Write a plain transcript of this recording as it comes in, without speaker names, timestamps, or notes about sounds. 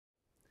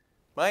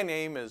My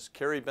name is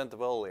Kerry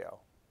Bentivolio.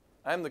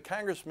 I'm the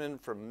congressman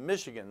from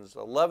Michigan's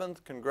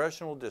 11th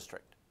Congressional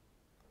District.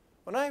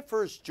 When I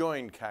first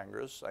joined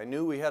Congress, I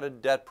knew we had a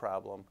debt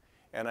problem,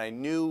 and I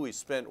knew we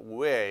spent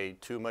way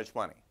too much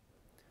money.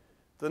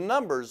 The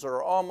numbers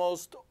are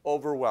almost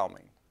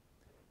overwhelming.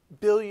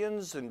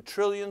 Billions and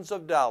trillions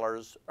of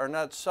dollars are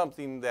not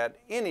something that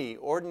any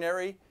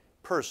ordinary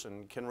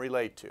person can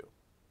relate to.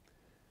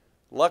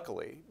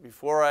 Luckily,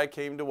 before I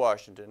came to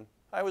Washington,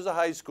 I was a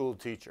high school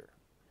teacher.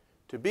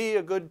 To be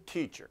a good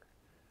teacher,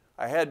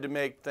 I had to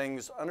make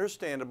things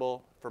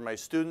understandable for my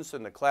students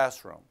in the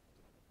classroom.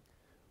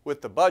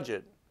 With the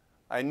budget,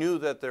 I knew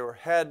that there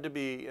had to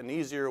be an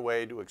easier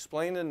way to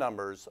explain the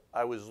numbers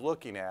I was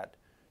looking at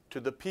to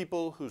the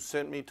people who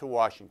sent me to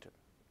Washington.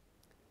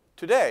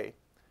 Today,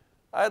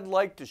 I'd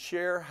like to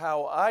share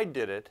how I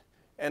did it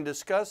and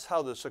discuss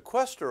how the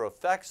sequester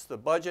affects the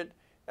budget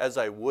as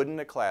I would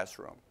in a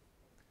classroom.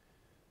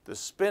 The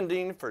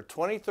spending for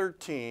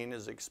 2013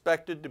 is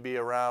expected to be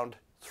around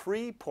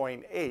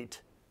 $3.8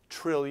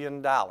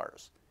 trillion.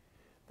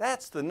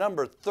 That's the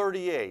number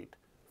 38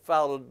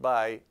 followed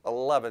by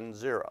 11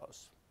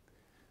 zeros.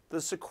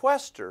 The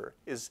sequester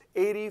is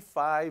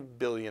 $85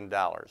 billion.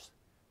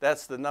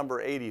 That's the number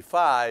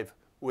 85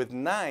 with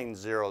 9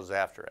 zeros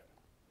after it.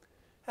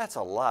 That's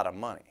a lot of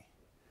money.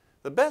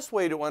 The best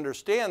way to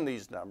understand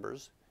these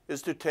numbers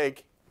is to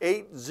take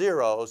 8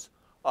 zeros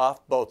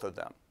off both of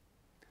them.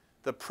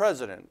 The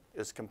president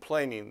is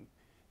complaining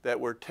that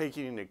we're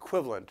taking an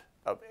equivalent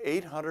of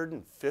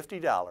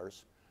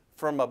 $850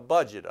 from a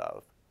budget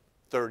of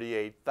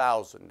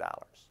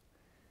 $38,000.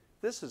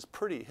 This is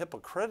pretty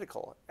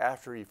hypocritical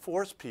after he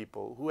forced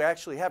people who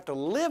actually have to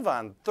live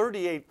on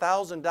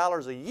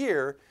 $38,000 a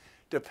year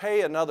to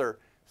pay another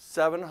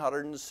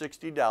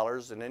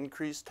 $760 in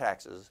increased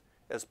taxes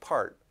as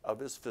part of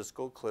his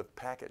fiscal cliff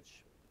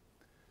package.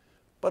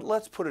 But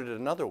let's put it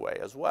another way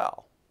as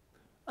well.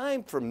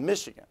 I'm from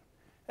Michigan,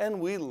 and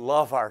we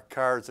love our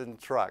cars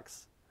and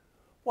trucks.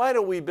 Why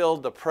don't we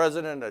build the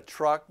president a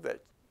truck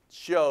that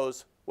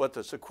shows what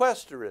the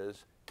sequester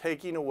is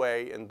taking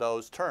away in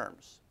those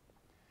terms?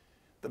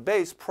 The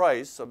base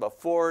price of a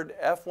Ford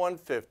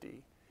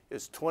F-150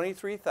 is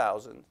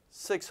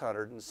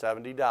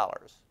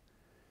 $23,670.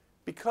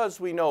 Because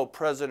we know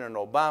President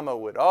Obama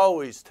would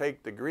always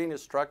take the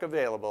greenest truck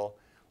available,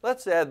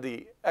 let's add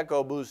the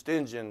EcoBoost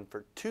engine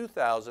for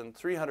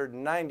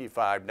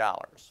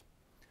 $2,395.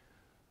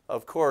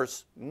 Of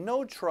course,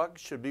 no truck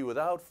should be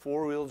without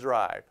four-wheel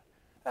drive.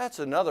 That's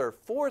another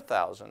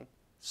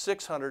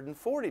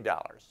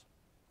 $4,640.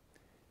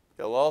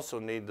 You'll also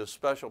need the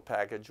special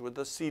package with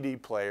the CD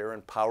player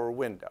and power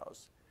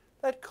windows.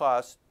 That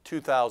costs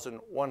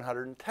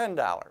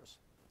 $2,110.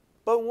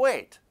 But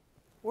wait,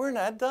 we're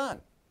not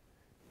done.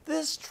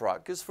 This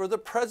truck is for the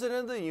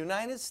President of the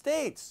United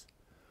States.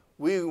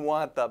 We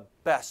want the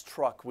best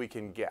truck we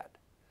can get.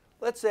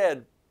 Let's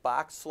add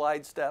box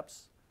slide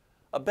steps,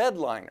 a bed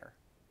liner,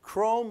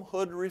 chrome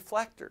hood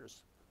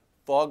reflectors,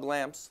 fog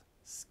lamps,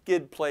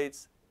 skid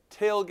plates,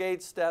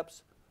 tailgate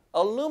steps,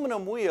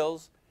 aluminum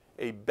wheels,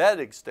 a bed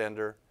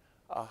extender,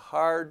 a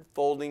hard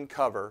folding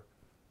cover,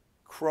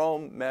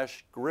 chrome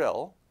mesh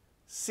grille,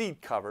 seat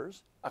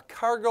covers, a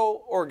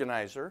cargo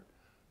organizer,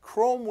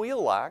 chrome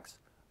wheel locks,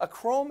 a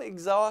chrome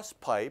exhaust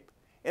pipe,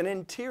 an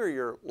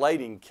interior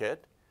lighting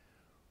kit,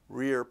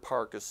 rear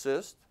park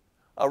assist,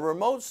 a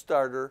remote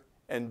starter,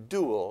 and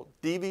dual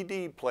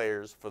DVD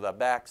players for the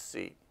back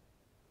seat.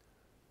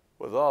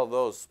 With all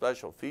those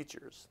special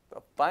features,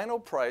 the final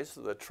price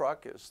of the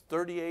truck is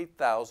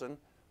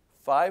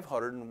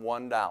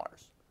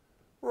 $38,501,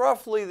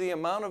 roughly the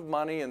amount of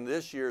money in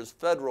this year's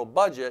federal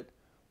budget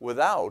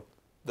without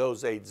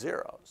those 8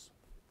 zeros.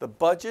 The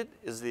budget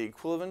is the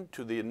equivalent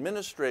to the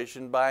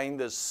administration buying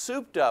this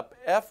souped-up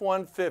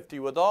F-150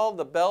 with all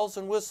the bells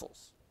and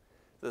whistles.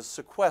 The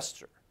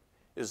sequester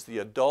is the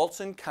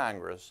adults in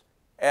Congress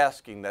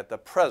asking that the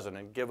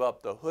president give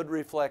up the hood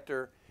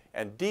reflector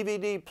and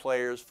DVD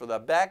players for the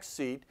back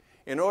seat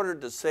in order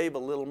to save a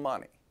little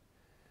money.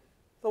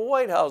 The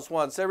White House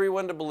wants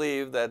everyone to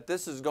believe that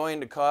this is going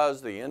to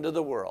cause the end of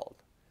the world,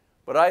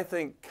 but I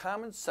think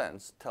common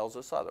sense tells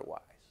us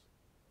otherwise.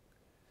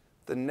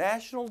 The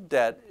national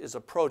debt is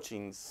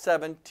approaching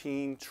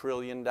 $17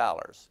 trillion.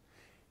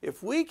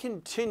 If we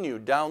continue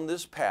down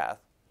this path,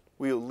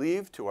 we will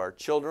leave to our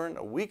children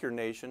a weaker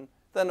nation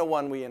than the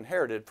one we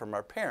inherited from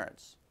our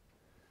parents.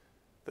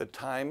 The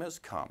time has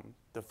come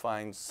to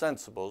find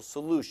sensible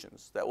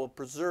solutions that will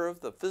preserve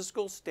the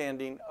fiscal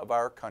standing of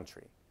our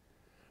country,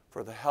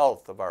 for the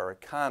health of our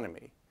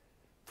economy,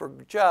 for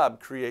job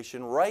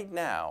creation right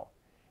now,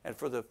 and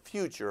for the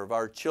future of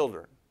our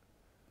children.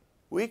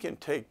 We can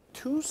take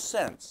 2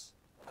 cents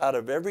out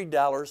of every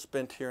dollar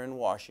spent here in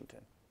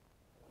Washington.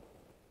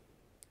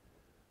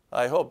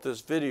 I hope this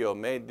video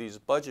made these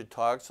budget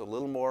talks a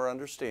little more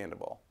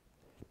understandable.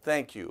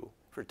 Thank you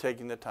for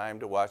taking the time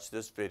to watch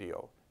this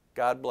video.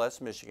 God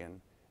bless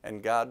Michigan,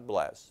 and God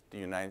bless the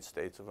United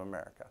States of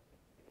America.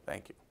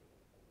 Thank you.